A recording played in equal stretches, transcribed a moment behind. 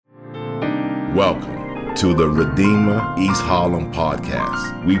Welcome to the Redeemer East Harlem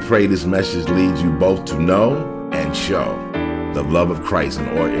podcast. We pray this message leads you both to know and show the love of Christ in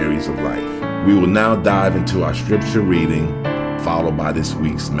all areas of life. We will now dive into our scripture reading, followed by this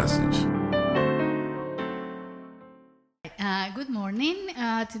week's message. Good morning.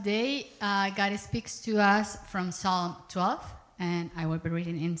 Today, God speaks to us from Psalm 12, and I will be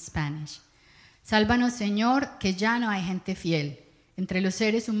reading in Spanish. Sálvanos, Señor, que ya no hay gente fiel. Entre los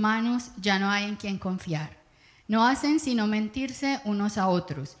seres humanos ya no hay en quien confiar. No hacen sino mentirse unos a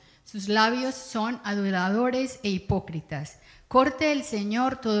otros. Sus labios son aduladores e hipócritas. Corte el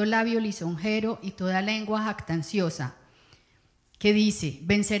Señor todo labio lisonjero y toda lengua jactanciosa, que dice: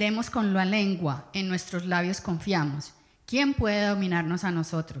 venceremos con la lengua, en nuestros labios confiamos. ¿Quién puede dominarnos a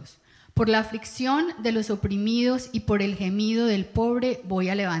nosotros? Por la aflicción de los oprimidos y por el gemido del pobre voy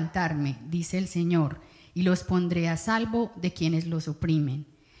a levantarme, dice el Señor, y los pondré a salvo de quienes los oprimen.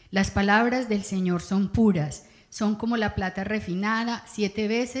 Las palabras del Señor son puras, son como la plata refinada, 7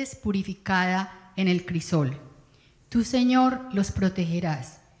 veces purificada en el crisol. Tú, Señor, los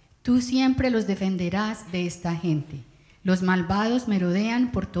protegerás. Tú siempre los defenderás de esta gente. Los malvados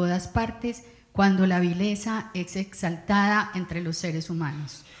merodean por todas partes cuando la vileza es exaltada entre los seres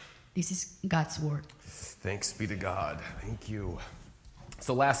humanos. This is God's word. Thanks be to God. Thank you.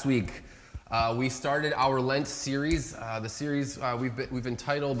 So last week, we started our Lent series. The series we've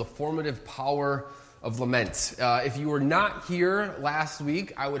entitled The Formative Power of Lament. If you were not here last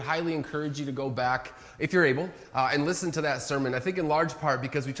week, I would highly encourage you to go back, if you're able, and listen to that sermon. I think in large part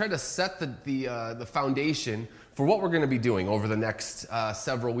because we tried to set the foundation for what we're going to be doing over the next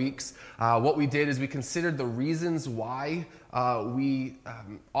several weeks. What we did is we considered the reasons why we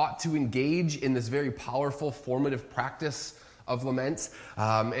ought to engage in this very powerful formative practice of lament.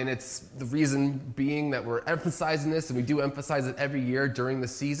 And it's the reason being that we're emphasizing this, and we do emphasize it every year during the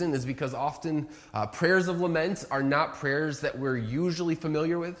season, is because often prayers of lament are not prayers that we're usually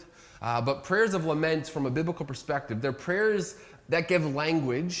familiar with. But prayers of lament from a biblical perspective, they're prayers that give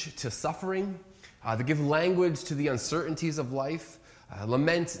language to suffering, that give language to the uncertainties of life.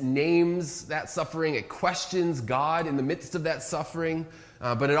 Lament names that suffering, it questions God in the midst of that suffering,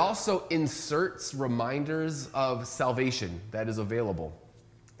 but it also inserts reminders of salvation that is available.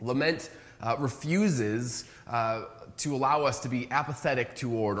 Lament refuses to allow us to be apathetic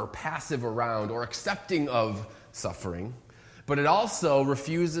toward or passive around or accepting of suffering, but it also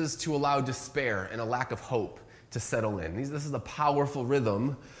refuses to allow despair and a lack of hope to settle in. This is the powerful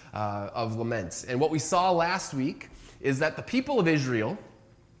rhythm of lament. And what we saw last week is that the people of Israel,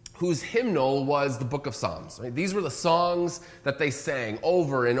 whose hymnal was the book of Psalms, right? These were the songs that they sang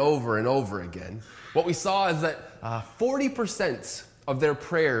over and over and over again. What we saw is that 40% of their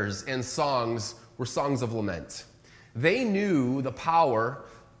prayers and songs were songs of lament. They knew the power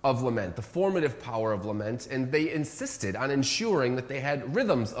of lament, the formative power of lament, and they insisted on ensuring that they had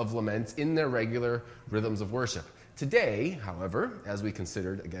rhythms of lament in their regular rhythms of worship. Today, however, as we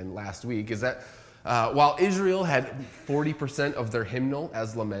considered again last week, is that while Israel had 40% of their hymnal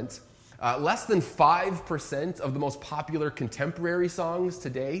as lament, less than 5% of the most popular contemporary songs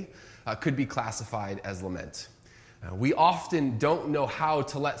today could be classified as lament. We often don't know how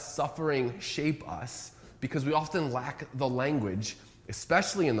to let suffering shape us because we often lack the language,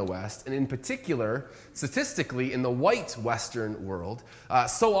 especially in the West, and in particular, statistically, in the white Western world,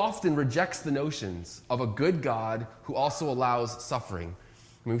 so often rejects the notions of a good God who also allows suffering.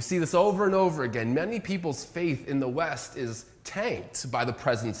 I mean, we see this over and over again. Many people's faith in the West is tanked by the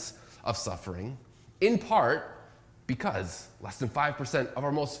presence of suffering, in part because less than 5% of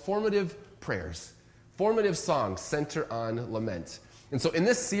our most formative prayers, formative songs center on lament. And so in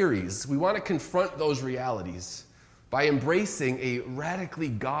this series, we want to confront those realities by embracing a radically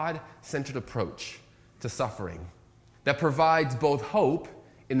God-centered approach to suffering that provides both hope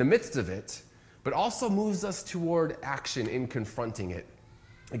in the midst of it, but also moves us toward action in confronting it.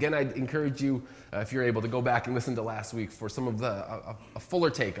 Again, I'd encourage you, if you're able, to go back and listen to last week for some of a fuller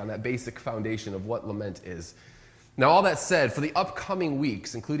take on that basic foundation of what lament is. Now, all that said, for the upcoming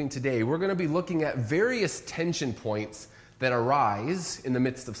weeks, including today, we're going to be looking at various tension points that arise in the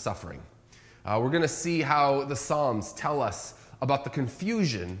midst of suffering. We're going to see how the Psalms tell us about the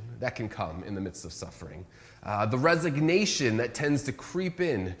confusion that can come in the midst of suffering, the resignation that tends to creep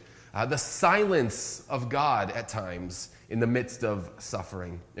in, the silence of God at times in the midst of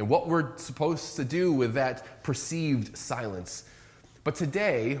suffering, and what we're supposed to do with that perceived silence. But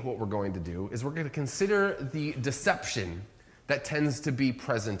today, what we're going to do is we're going to consider the deception that tends to be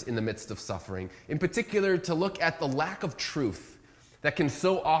present in the midst of suffering, in particular to look at the lack of truth that can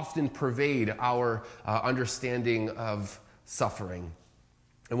so often pervade our understanding of suffering.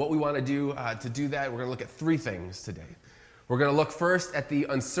 And what we want to do that, we're going to look at three things today. We're going to look first at the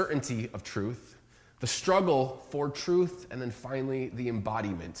uncertainty of truth, the struggle for truth, and then finally the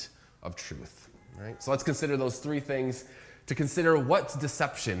embodiment of truth. All right? So let's consider those three things to consider what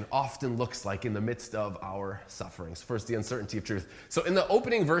deception often looks like in the midst of our sufferings. First, the uncertainty of truth. So in the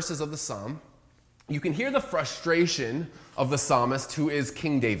opening verses of the psalm, you can hear the frustration of the psalmist, who is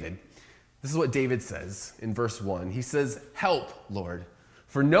King David. This is what David says in verse 1. He says, "Help, Lord,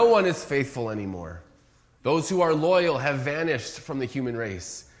 for no one is faithful anymore. Those who are loyal have vanished from the human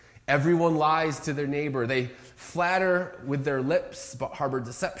race. Everyone lies to their neighbor. They flatter with their lips, but harbor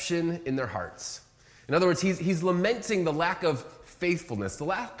deception in their hearts." In other words, he's lamenting the lack of faithfulness, the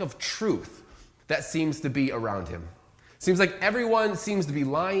lack of truth that seems to be around him. Seems like everyone seems to be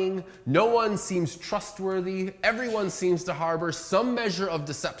lying. No one seems trustworthy. Everyone seems to harbor some measure of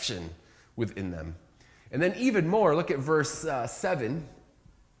deception within them. And then even more, look at verse 7.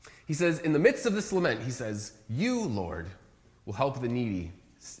 He says, in the midst of this lament, he says, "You, Lord, will help the needy.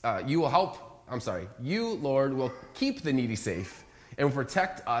 You, Lord, will keep the needy safe and will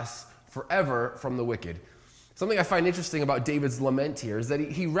protect us forever from the wicked." Something I find interesting about David's lament here is that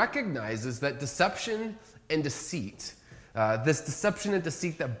he recognizes that deception and deceit, this deception and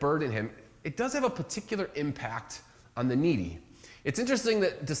deceit that burden him, it does have a particular impact on the needy. It's interesting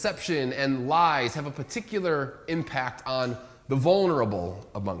that deception and lies have a particular impact on the vulnerable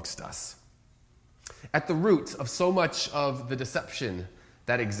amongst us. At the root of so much of the deception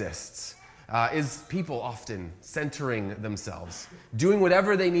that exists is people often centering themselves, doing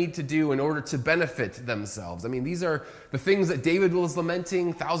whatever they need to do in order to benefit themselves. I mean, these are the things that David was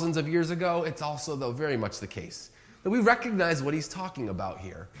lamenting thousands of years ago. It's also, though, very much the case that we recognize what he's talking about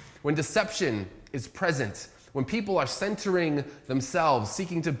here. When deception is present, when people are centering themselves,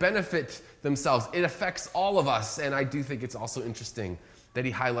 seeking to benefit themselves, it affects all of us. And I do think it's also interesting that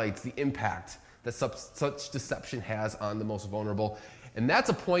he highlights the impact that such deception has on the most vulnerable. And that's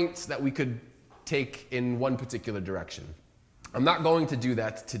a point that we could take in one particular direction. I'm not going to do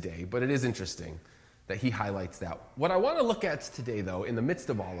that today, but it is interesting that he highlights that. What I want to look at today, though, in the midst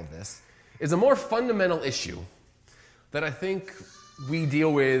of all of this, is a more fundamental issue that I think we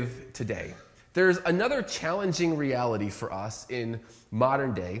deal with today. There's another challenging reality for us in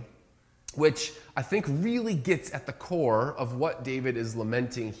modern day, which I think really gets at the core of what David is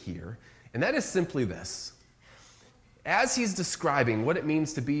lamenting here, and that is simply this. As he's describing what it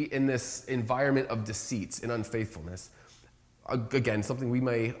means to be in this environment of deceit and unfaithfulness, again, something we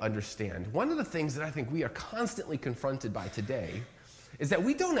may understand, one of the things that I think we are constantly confronted by today is that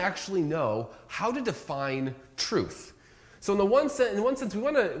we don't actually know how to define truth. So in one sense, we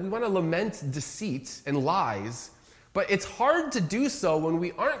want to lament deceit and lies, but it's hard to do so when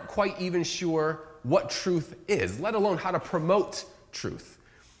we aren't quite even sure what truth is, let alone how to promote truth.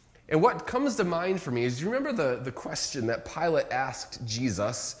 And what comes to mind for me is, you remember the question that Pilate asked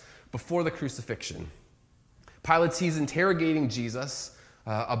Jesus before the crucifixion? He's interrogating Jesus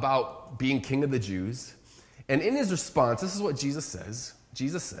about being king of the Jews. And in his response, this is what Jesus says.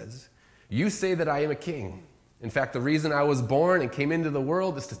 Jesus says, "You say that I am a king. In fact, the reason I was born and came into the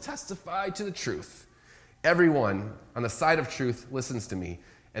world is to testify to the truth. Everyone on the side of truth listens to me."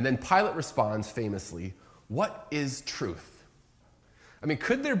 And then Pilate responds famously, "What is truth?" I mean,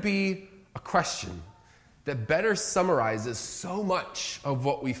 could there be a question that better summarizes so much of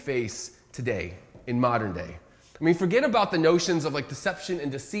what we face today in modern day? I mean, forget about the notions of like deception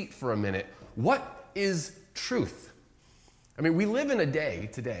and deceit for a minute. What is truth? I mean, we live in a day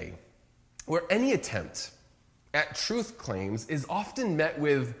today where any attempt at truth claims is often met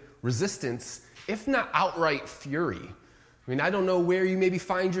with resistance, if not outright fury. I mean, I don't know where you maybe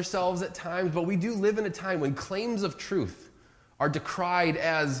find yourselves at times, but we do live in a time when claims of truth are decried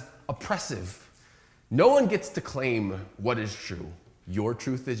as oppressive. No one gets to claim what is true. Your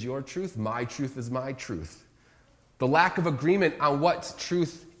truth is your truth. My truth is my truth. The lack of agreement on what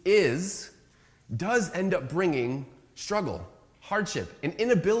truth is does end up bringing struggle, hardship, an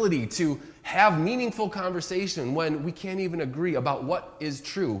inability to have meaningful conversation when we can't even agree about what is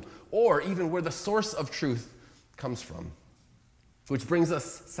true or even where the source of truth comes from. Which brings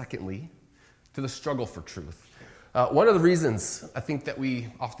us, secondly, to the struggle for truth. One of the reasons I think that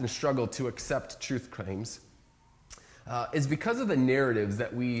we often struggle to accept truth claims is because of the narratives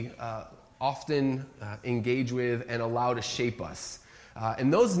that we often engage with and allow to shape us.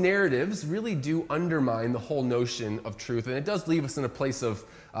 And those narratives really do undermine the whole notion of truth, and it does leave us in a place of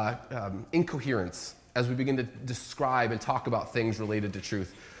incoherence as we begin to describe and talk about things related to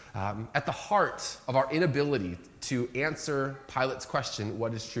truth. At the heart of our inability to answer Pilate's question,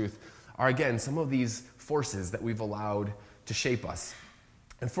 what is truth, are again some of these forces that we've allowed to shape us.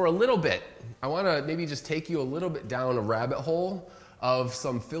 And for a little bit, I want to maybe just take you a little bit down a rabbit hole of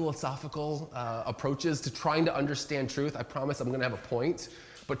some philosophical approaches to trying to understand truth. I promise I'm going to have a point,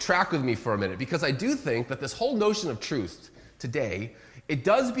 but track with me for a minute, because I do think that this whole notion of truth today, it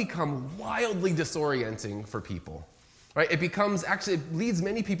does become wildly disorienting for people, right? It leads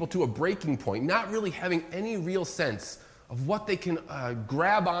many people to a breaking point, not really having any real sense of what they can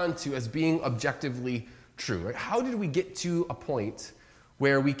grab onto as being objectively true, right? How did we get to a point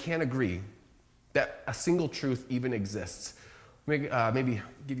where we can't agree that a single truth even exists? Maybe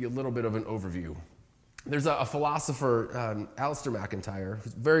give you a little bit of an overview. There's a philosopher, Alistair McIntyre,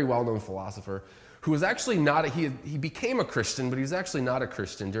 who's a very well-known philosopher, who was actually he became a Christian, but he was actually not a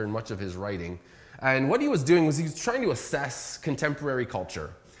Christian during much of his writing. And what he was doing was he was trying to assess contemporary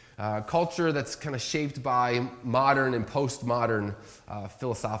culture, culture that's kind of shaped by modern and postmodern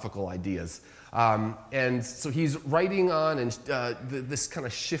philosophical ideas. And so he's writing on this kind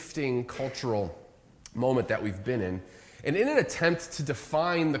of shifting cultural moment that we've been in. And in an attempt to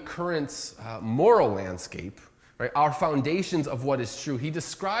define the current moral landscape, right, our foundations of what is true, he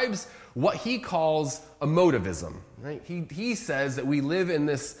describes what he calls emotivism. Right? He says that we live in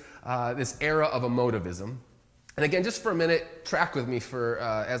this era of emotivism. And again, just for a minute, track with me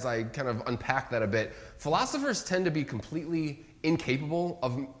as I kind of unpack that a bit. Philosophers tend to be completely incapable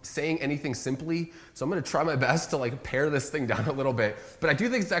of saying anything simply, so I'm going to try my best to pare this thing down a little bit. But I do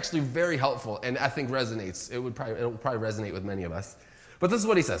think it's actually very helpful, and I think resonates. It will probably resonate with many of us. But this is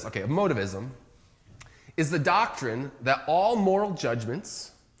what he says. Okay, emotivism is the doctrine that all moral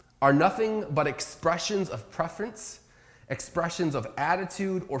judgments are nothing but expressions of preference, expressions of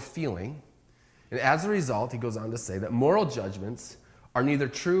attitude or feeling, and as a result, he goes on to say that moral judgments are neither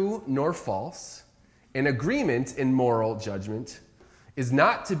true nor false. An agreement in moral judgment is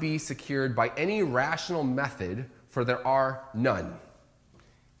not to be secured by any rational method, for there are none.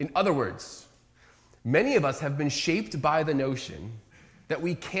 In other words, many of us have been shaped by the notion that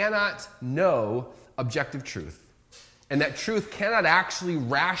we cannot know objective truth, and that truth cannot actually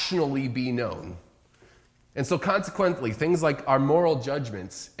rationally be known. And so consequently, things like our moral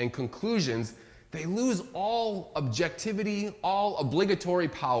judgments and conclusions, they lose all objectivity, all obligatory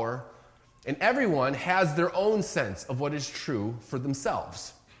power, and everyone has their own sense of what is true for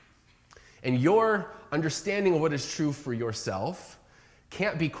themselves. And your understanding of what is true for yourself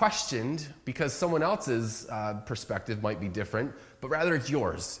can't be questioned because someone else's perspective might be different, but rather it's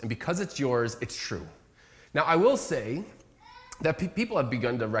yours. And because it's yours, it's true. Now, I will say that people have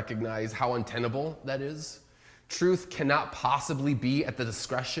begun to recognize how untenable that is. Truth cannot possibly be at the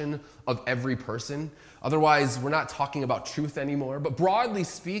discretion of every person. Otherwise, we're not talking about truth anymore. But broadly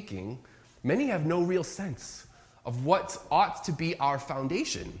speaking, many have no real sense of what ought to be our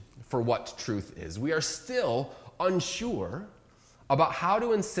foundation for what truth is. We are still unsure about how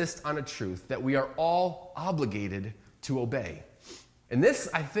to insist on a truth that we are all obligated to obey. And this,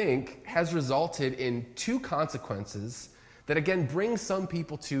 I think, has resulted in two consequences that, again, bring some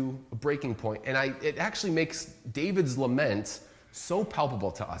people to a breaking point. And it actually makes David's lament so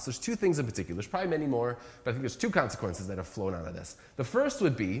palpable to us. There's two things in particular. There's probably many more, but I think there's two consequences that have flown out of this. The first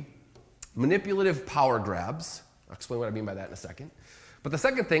would be manipulative power grabs. I'll explain what I mean by that in a second. But the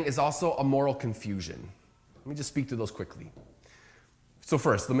second thing is also a moral confusion. Let me just speak to those quickly. So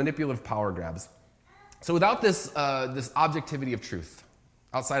first, the manipulative power grabs. So without this objectivity of truth,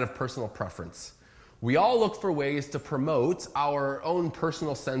 outside of personal preference, we all look for ways to promote our own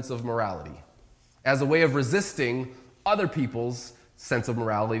personal sense of morality as a way of resisting other people's sense of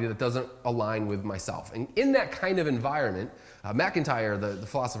morality that doesn't align with myself. And in that kind of environment, McIntyre, the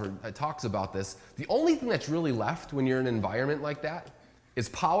philosopher, talks about this. The only thing that's really left when you're in an environment like that is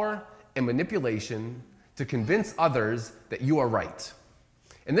power and manipulation to convince others that you are right.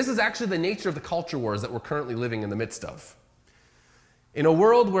 And this is actually the nature of the culture wars that we're currently living in the midst of. In a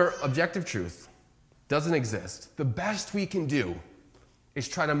world where objective truth doesn't exist, the best we can do is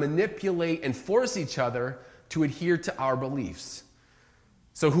try to manipulate and force each other to adhere to our beliefs.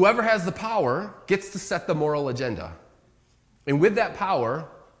 So whoever has the power gets to set the moral agenda. And with that power,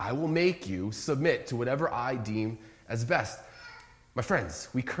 I will make you submit to whatever I deem as best. My friends,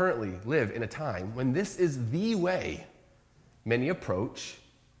 we currently live in a time when this is the way many approach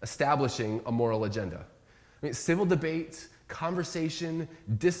establishing a moral agenda. I mean, civil debate, conversation,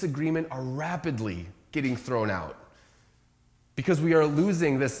 disagreement are rapidly getting thrown out because we are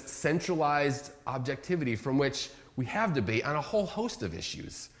losing this centralized objectivity from which we have debate on a whole host of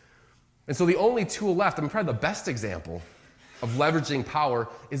issues. And so the only tool left, probably the best example of leveraging power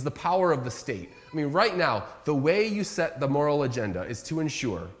is the power of the state. I mean, right now, the way you set the moral agenda is to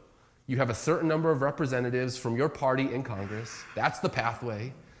ensure You have a certain number of representatives from your party in Congress. That's the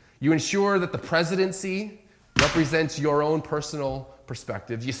pathway. You ensure that the presidency represents your own personal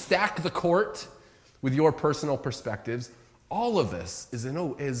perspectives. You stack the court with your personal perspectives. All of this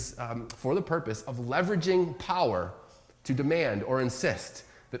is for the purpose of leveraging power to demand or insist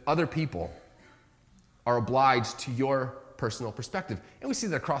that other people are obliged to your personal perspective. And we see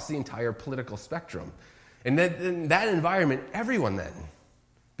that across the entire political spectrum. And then in that environment, everyone then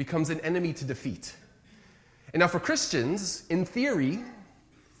becomes an enemy to defeat. And now for Christians, in theory,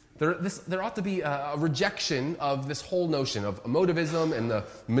 there ought to be a rejection of this whole notion of emotivism and the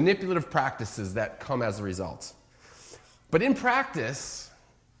manipulative practices that come as a result. But in practice,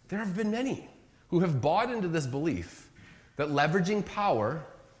 there have been many who have bought into this belief that leveraging power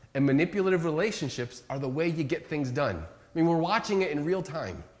and manipulative relationships are the way you get things done. I mean, we're watching it in real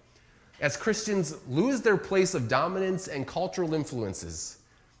time. As Christians lose their place of dominance and cultural influences,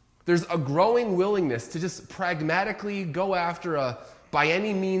 there's a growing willingness to just pragmatically go after a by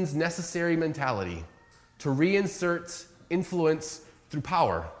any means necessary mentality to reinsert influence through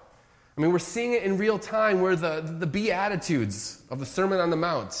power. I mean, we're seeing it in real time where the Beatitudes of the Sermon on the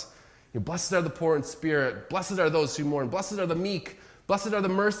Mount, blessed are the poor in spirit, blessed are those who mourn, blessed are the meek, blessed are the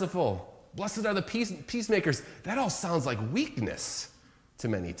merciful, blessed are the peacemakers. That all sounds like weakness to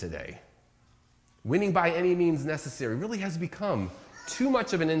many today. Winning by any means necessary really has become too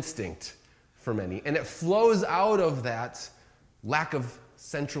much of an instinct for many, and it flows out of that lack of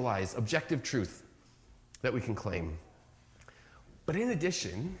centralized, objective truth that we can claim. But in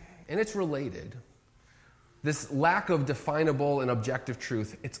addition, and it's related, this lack of definable and objective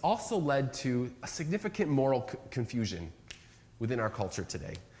truth, it's also led to a significant moral confusion within our culture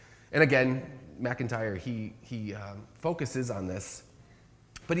today. And again, McIntyre, he focuses on this,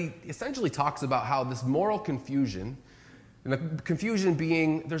 but he essentially talks about how this moral confusion, and the confusion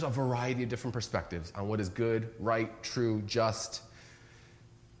being there's a variety of different perspectives on what is good, right, true, just.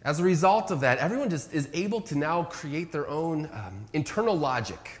 As a result of that, everyone just is able to now create their own internal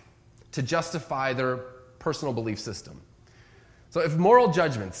logic to justify their personal belief system. So if moral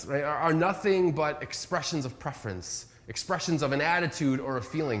judgments, right, are nothing but expressions of preference, expressions of an attitude or a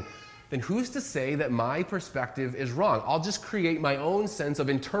feeling, then who's to say that my perspective is wrong? I'll just create my own sense of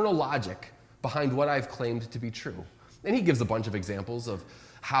internal logic behind what I've claimed to be true. And he gives a bunch of examples of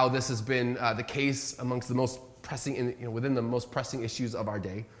how this has been the case amongst the most pressing, within the most pressing issues of our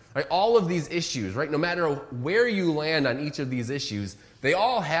day. Right? All of these issues, right? No matter where you land on each of these issues, they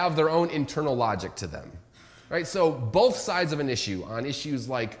all have their own internal logic to them. Right? So both sides of an issue, on issues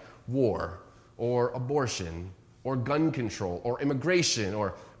like war, or abortion, or gun control, or immigration,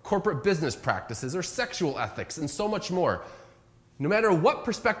 or corporate business practices, or sexual ethics, and so much more. No matter what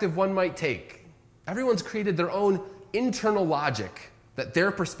perspective one might take, everyone's created their own internal logic that their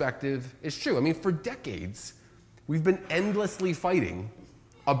perspective is true. I mean, for decades, we've been endlessly fighting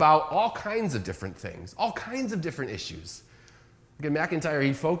about all kinds of different things, all kinds of different issues. Again, McIntyre,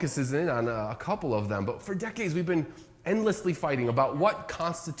 he focuses in on a couple of them, but for decades, we've been endlessly fighting about what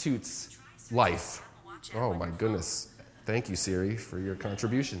constitutes life. Oh my goodness. Thank you, Siri, for your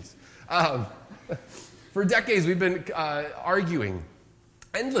contributions. For decades, we've been arguing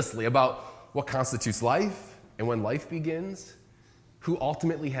endlessly about what constitutes life and when life begins, who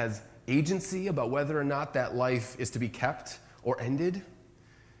ultimately has agency about whether or not that life is to be kept or ended.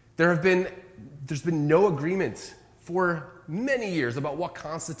 There's been no agreement for many years about what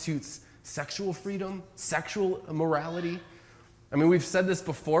constitutes sexual freedom, sexual morality. I mean, we've said this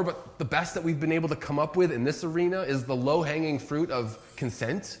before, but the best that we've been able to come up with in this arena is the low-hanging fruit of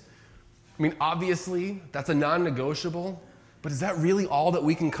consent. I mean, obviously, that's a non-negotiable, but is that really all that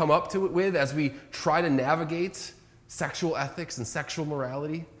we can come up to it with as we try to navigate sexual ethics and sexual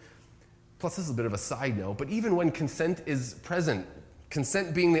morality? Plus, this is a bit of a side note, but even when consent is present,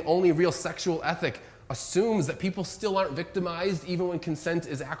 consent being the only real sexual ethic assumes that people still aren't victimized even when consent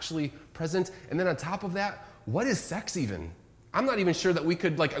is actually present. And then on top of that, what is sex even? I'm not even sure that we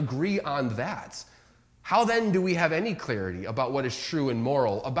could agree on that. How then do we have any clarity about what is true and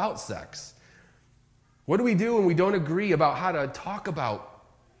moral about sex? What do we do when we don't agree about how to talk about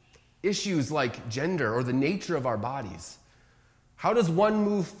issues like gender or the nature of our bodies? How does one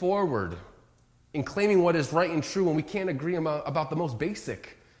move forward in claiming what is right and true when we can't agree about the most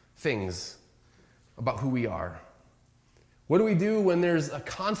basic things about who we are? What do we do when there's a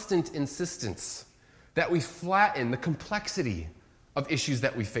constant insistence that we flatten the complexity of issues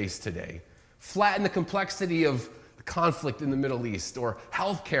that we face today? Flatten the complexity of conflict in the Middle East, or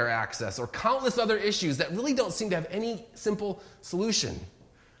healthcare access, or countless other issues that really don't seem to have any simple solution.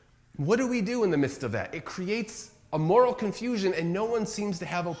 What do we do in the midst of that? It creates a moral confusion, and no one seems to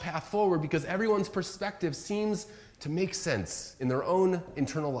have a path forward because everyone's perspective seems to make sense in their own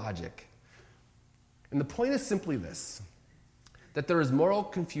internal logic. And the point is simply this, that there is moral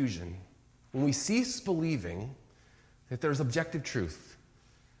confusion when we cease believing that there's objective truth.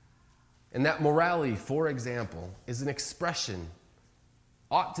 And that morality, for example, is an expression,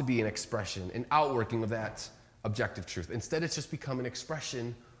 ought to be an expression, an outworking of that objective truth. Instead, it's just become an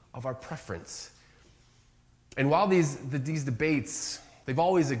expression of our preference. And while these debates, they've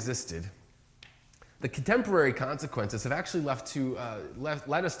always existed, the contemporary consequences have actually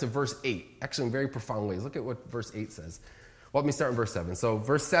led us to verse 8, actually in very profound ways. Look at what verse 8 says. Well, let me start in verse 7. So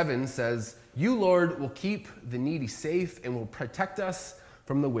verse 7 says, "You, Lord, will keep the needy safe and will protect us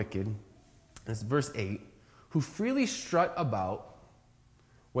from the wicked." And it's verse 8, "Who freely strut about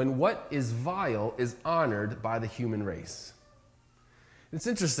when what is vile is honored by the human race." It's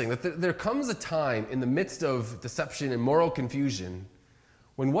interesting that there comes a time in the midst of deception and moral confusion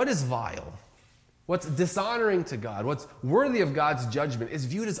when what is vile, what's dishonoring to God, what's worthy of God's judgment is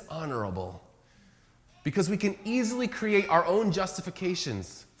viewed as honorable. Because we can easily create our own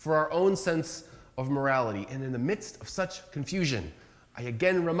justifications for our own sense of morality. And in the midst of such confusion, I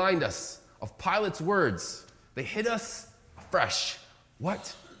again remind us of Pilate's words. They hit us afresh.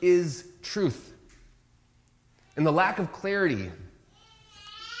 What is truth? And the lack of clarity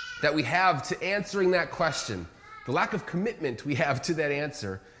that we have to answering that question, the lack of commitment we have to that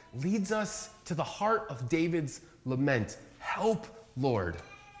answer, leads us to the heart of David's lament. Help, Lord,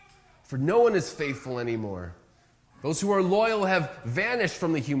 for no one is faithful anymore. Those who are loyal have vanished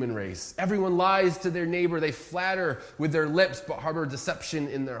from the human race. Everyone lies to their neighbor. They flatter with their lips but harbor deception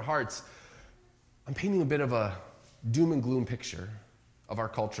in their hearts. I'm painting a bit of a doom and gloom picture of our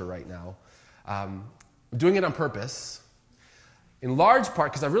culture right now. I'm doing it on purpose, in large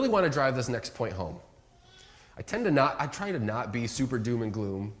part because I really want to drive this next point home. I try to not be super doom and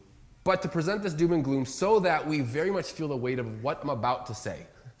gloom, but to present this doom and gloom so that we very much feel the weight of what I'm about to say.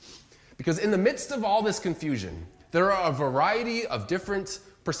 Because in the midst of all this confusion, there are a variety of different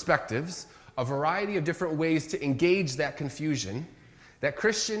perspectives, a variety of different ways to engage that confusion that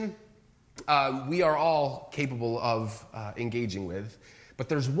Christian, we are all capable of engaging with. But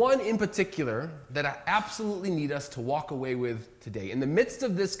there's one in particular that I absolutely need us to walk away with today. In the midst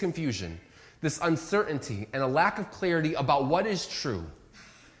of this confusion, this uncertainty, and a lack of clarity about what is true,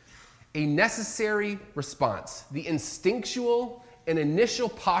 a necessary response, the instinctual and initial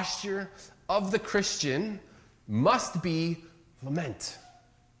posture of the Christian must be lament.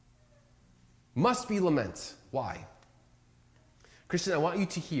 Must be lament. Why? Christian, I want you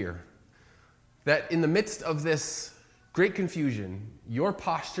to hear that in the midst of this great confusion, your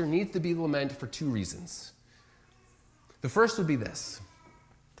posture needs to be lament for two reasons. The first would be this.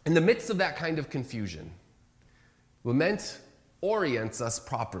 In the midst of that kind of confusion, lament orients us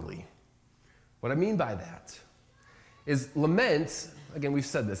properly. What I mean by that is lament, again, we've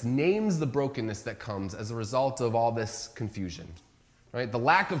said this, names the brokenness that comes as a result of all this confusion, right? The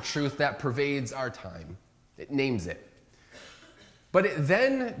lack of truth that pervades our time. It names it. But it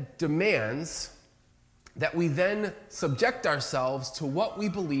then demands that we then subject ourselves to what we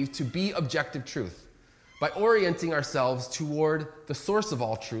believe to be objective truth by orienting ourselves toward the source of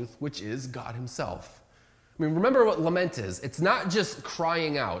all truth, which is God himself. I mean, remember what lament is. It's not just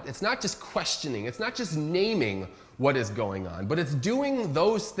crying out. It's not just questioning. It's not just naming what is going on, but it's doing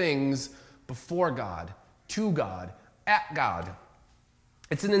those things before God, to God, at God.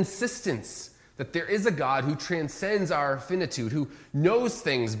 It's an insistence that there is a God who transcends our finitude, who knows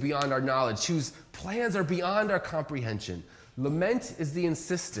things beyond our knowledge, whose plans are beyond our comprehension. Lament is the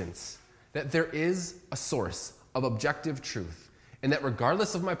insistence that there is a source of objective truth, and that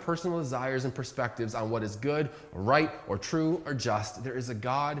regardless of my personal desires and perspectives on what is good or right or true or just, there is a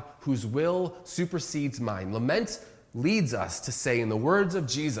God whose will supersedes mine. Lament leads us to say, in the words of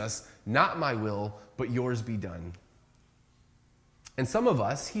Jesus, "Not my will, but yours be done." And some of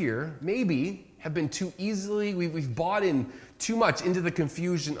us here maybe have been too easily, we've bought in too much into the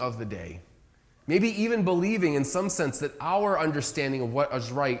confusion of the day. Maybe even believing in some sense that our understanding of what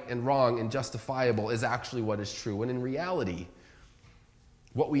is right and wrong and justifiable is actually what is true. When in reality,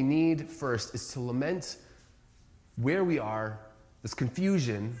 what we need first is to lament where we are, this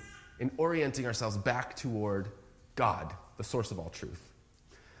confusion, in orienting ourselves back toward God, the source of all truth.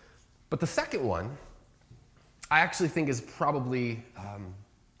 But the second one, I actually think is probably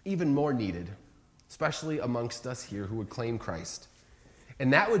even more needed, especially amongst us here who would claim Christ.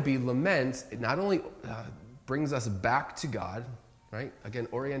 And that would be lament. It not only brings us back to God, right? Again,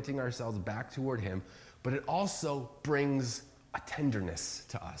 orienting ourselves back toward him, but it also brings a tenderness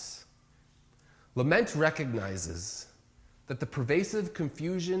to us. Lament recognizes that the pervasive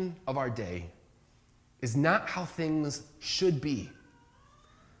confusion of our day is not how things should be.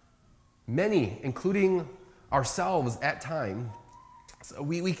 Many, including ourselves at times,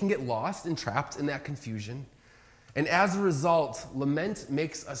 we can get lost and trapped in that confusion. And as a result, lament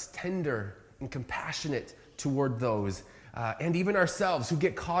makes us tender and compassionate toward those, and even ourselves, who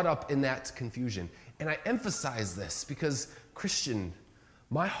get caught up in that confusion. And I emphasize this because, Christian,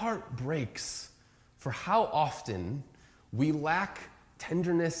 my heart breaks for how often we lack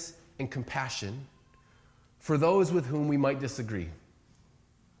tenderness and compassion for those with whom we might disagree,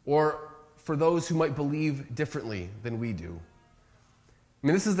 or for those who might believe differently than we do. I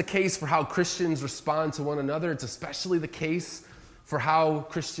mean, this is the case for how Christians respond to one another. It's especially the case for how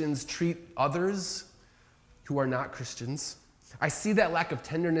Christians treat others who are not Christians. I see that lack of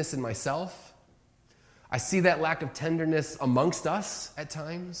tenderness in myself. I see that lack of tenderness amongst us at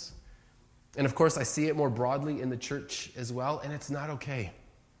times. And of course, I see it more broadly in the church as well, and it's not okay.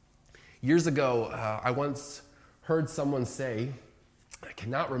 Years ago, I once heard someone say, I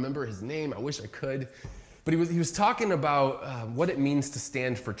cannot remember his name, I wish I could, but he was talking about what it means to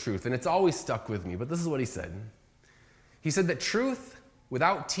stand for truth, and it's always stuck with me, but this is what he said. He said that truth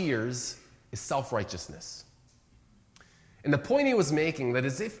without tears is self-righteousness. And the point he was making that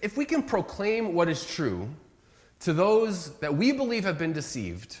is if we can proclaim what is true to those that we believe have been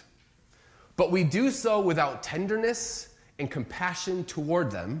deceived, but we do so without tenderness and compassion toward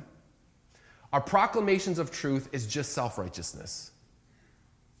them, our proclamations of truth is just self-righteousness.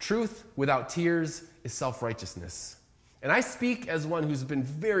 Truth without tears is self-righteousness. And I speak as one who's been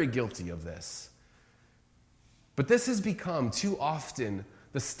very guilty of this. But this has become too often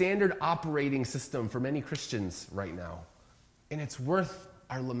the standard operating system for many Christians right now. And it's worth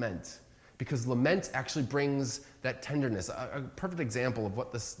our lament, because lament actually brings that tenderness. A perfect example of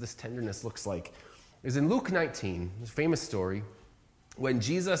what this tenderness looks like is in Luke 19, a famous story, when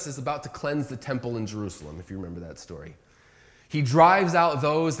Jesus is about to cleanse the temple in Jerusalem, if you remember that story. He drives out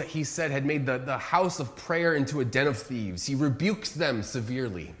those that he said had made the house of prayer into a den of thieves. He rebukes them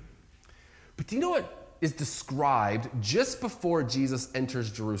severely. But do you know what is described just before Jesus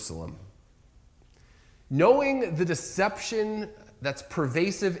enters Jerusalem? Knowing the deception that's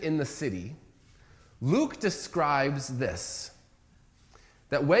pervasive in the city, Luke describes this,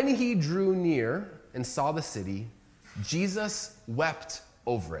 that when he drew near and saw the city, Jesus wept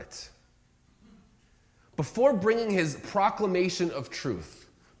over it. Before bringing his proclamation of truth,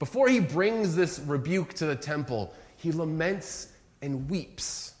 before he brings this rebuke to the temple, he laments and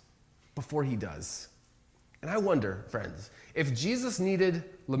weeps before he does. And I wonder, friends, if Jesus needed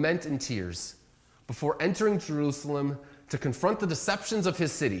lament and tears before entering Jerusalem to confront the deceptions of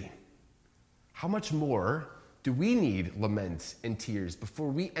his city, how much more do we need lament and tears before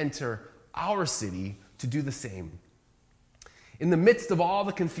we enter our city to do the same? In the midst of all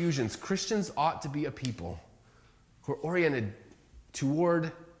the confusions, Christians ought to be a people who are oriented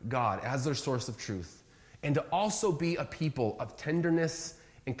toward God as their source of truth, and to also be a people of tenderness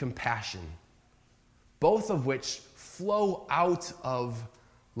and compassion, both of which flow out of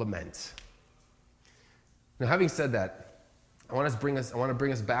lament. Now, having said that, I want to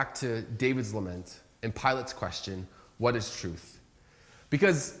bring us back to David's lament and Pilate's question, what is truth?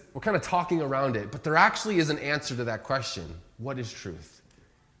 Because we're kind of talking around it, but there actually is an answer to that question. What is truth?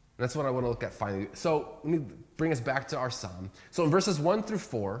 And that's what I want to look at finally. So let me bring us back to our psalm. So in verses 1 through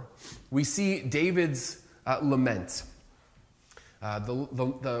 4, we see David's lament.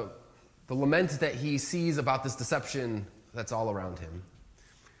 The lament that he sees about this deception that's all around him.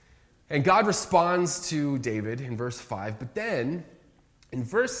 And God responds to David in verse 5, but then in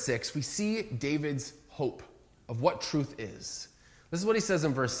verse 6, we see David's hope of what truth is. This is what he says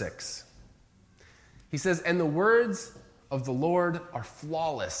in verse 6. He says, and the words of the Lord are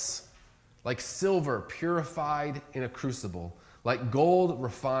flawless, like silver purified in a crucible, like gold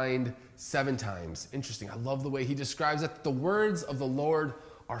refined 7 times. Interesting. I love the way he describes it. The words of the Lord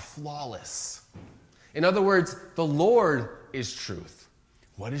are flawless. In other words, the Lord is truth.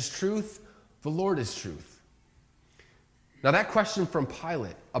 What is truth? The Lord is truth. Now, that question from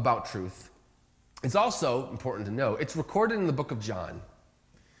Pilate about truth, it's also important to know, it's recorded in the book of John.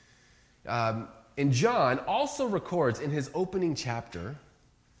 And John also records in his opening chapter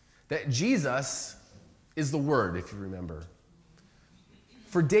that Jesus is the Word, if you remember.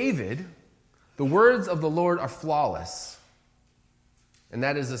 For David, the words of the Lord are flawless, and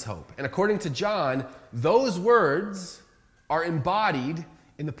that is his hope. And according to John, those words are embodied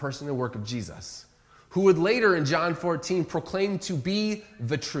in the person and work of Jesus, who would later in John 14 proclaim to be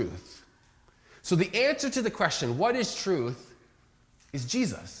the truth. So the answer to the question, what is truth, is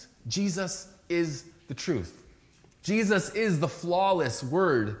Jesus. Jesus is the truth. Jesus is the flawless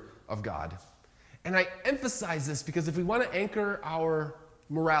Word of God. And I emphasize this because if we want to anchor our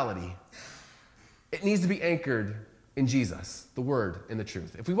morality, it needs to be anchored in Jesus, the Word and the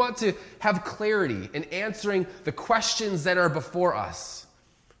truth. If we want to have clarity in answering the questions that are before us,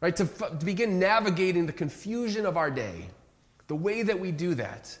 right, to begin navigating the confusion of our day, the way that we do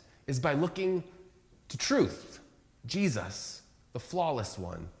that is by looking to truth, Jesus, the flawless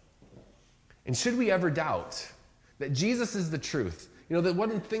one. And should we ever doubt that Jesus is the truth, the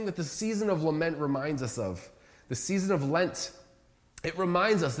one thing that the season of lament reminds us of, the season of Lent, it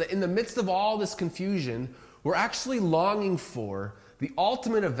reminds us that in the midst of all this confusion, we're actually longing for the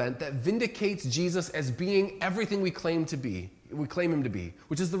ultimate event that vindicates Jesus as being everything we claim him to be,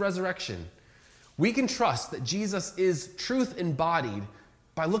 which is the resurrection. We can trust that Jesus is truth embodied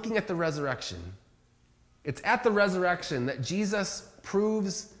by looking at the resurrection. It's at the resurrection that Jesus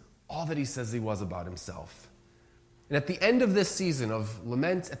proves all that he says he was about himself. And at the end of this season of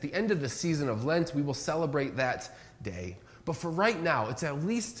lament, at the end of this season of Lent, we will celebrate that day. But for right now, it's at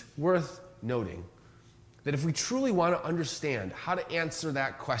least worth noting that if we truly want to understand how to answer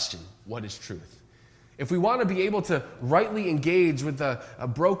that question, what is truth? If we want to be able to rightly engage with the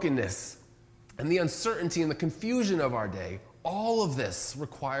brokenness and the uncertainty and the confusion of our day, all of this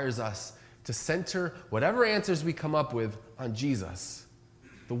requires us to center whatever answers we come up with on Jesus,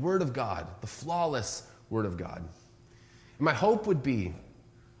 the Word of God, the flawless Word of God. And my hope would be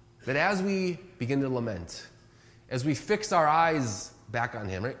that as we begin to lament, as we fix our eyes back on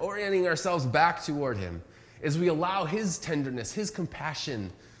him, right, orienting ourselves back toward him, as we allow his tenderness, his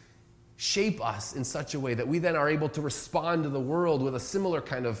compassion shape us in such a way that we then are able to respond to the world with a similar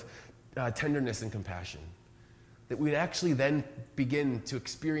kind of tenderness and compassion, that we'd actually then begin to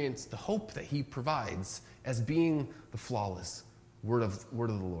experience the hope that he provides as being the flawless word of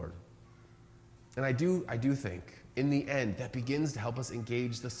the Lord. And I do think, in the end, that begins to help us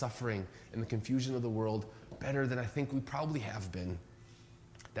engage the suffering and the confusion of the world better than I think we probably have been.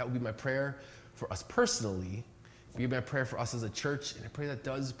 That would be my prayer for us personally, be my prayer for us as a church, and I pray that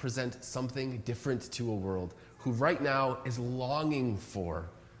does present something different to a world who right now is longing for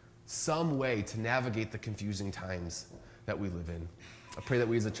some way to navigate the confusing times that we live in. I pray that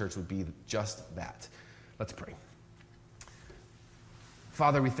we as a church would be just that. Let's pray.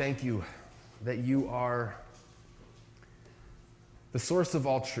 Father, we thank you that you are the source of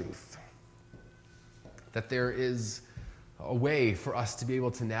all truth, that there is a way for us to be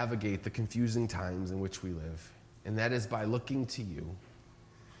able to navigate the confusing times in which we live, and that is by looking to you.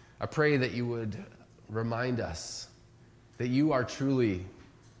 I pray that you would remind us that you are truly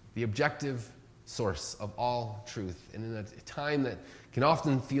the objective source of all truth, and in a time that can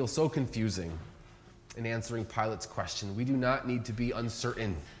often feel so confusing in answering Pilate's question, we do not need to be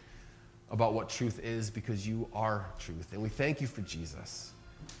uncertain about what truth is because you are truth. And we thank you for Jesus,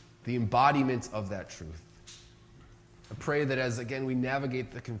 the embodiment of that truth. I pray that as, again, we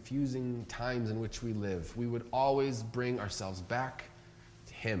navigate the confusing times in which we live, we would always bring ourselves back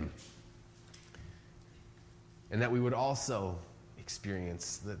to him. And that we would also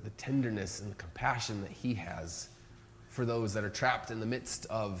experience the tenderness and the compassion that he has for those that are trapped in the midst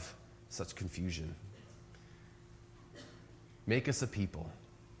of such confusion. Make us a people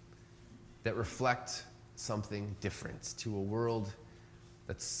that reflect something different to a world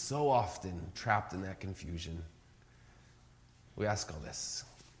that's so often trapped in that confusion. We ask all this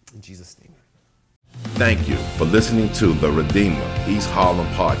in Jesus' name. Thank you for listening to the Redeemer East Harlem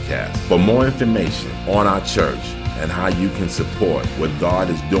podcast. For more information on our church and how you can support what God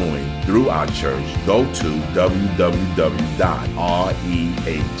is doing through our church, go to www.reh.nyc.